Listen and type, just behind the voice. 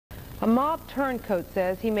A mob turncoat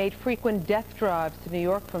says he made frequent death drives to New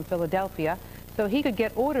York from Philadelphia so he could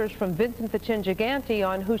get orders from Vincent the Chin Gigante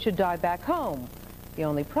on who should die back home. The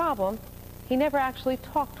only problem, he never actually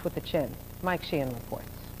talked with the Chin. Mike Sheehan reports.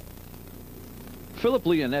 Philip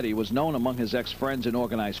Leonetti was known among his ex-friends in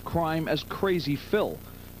organized crime as Crazy Phil,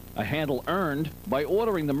 a handle earned by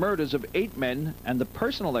ordering the murders of 8 men and the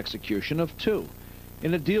personal execution of 2.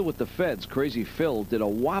 In a deal with the feds, Crazy Phil did a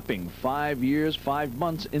whopping 5 years, 5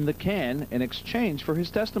 months in the can in exchange for his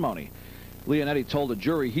testimony. Leonetti told the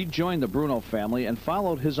jury he joined the Bruno family and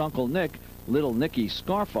followed his uncle Nick, Little Nicky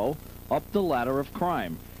Scarfo, up the ladder of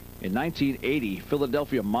crime. In 1980,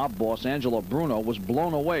 Philadelphia mob boss Angelo Bruno was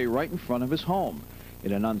blown away right in front of his home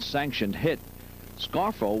in an unsanctioned hit.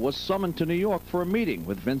 Scarfo was summoned to New York for a meeting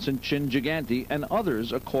with Vincent Chin Gigante and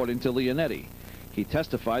others, according to Leonetti. He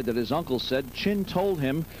testified that his uncle said Chin told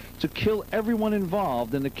him to kill everyone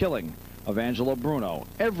involved in the killing of Angelo Bruno,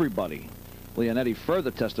 everybody. Leonetti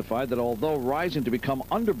further testified that although rising to become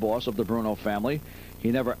underboss of the Bruno family,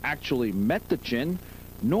 he never actually met the Chin,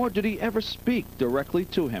 nor did he ever speak directly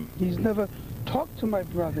to him. He's never talked to my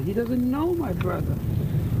brother. He doesn't know my brother.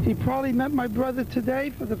 He probably met my brother today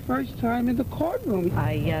for the first time in the courtroom.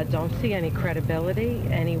 I don't see any credibility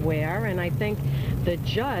anywhere, and I think the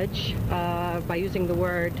judge, by using the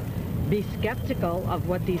word be skeptical of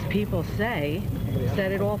what these people say,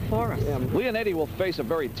 said it all for us. Leonetti will face a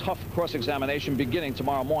very tough cross-examination beginning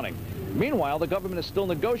tomorrow morning. Meanwhile, the government is still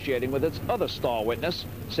negotiating with its other star witness,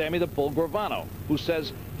 Sammy the Bull Gravano, who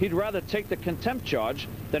says he'd rather take the contempt charge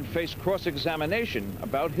than face cross-examination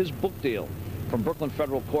about his book deal. From Brooklyn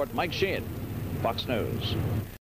Federal Court, Mike Sheehan, Fox News.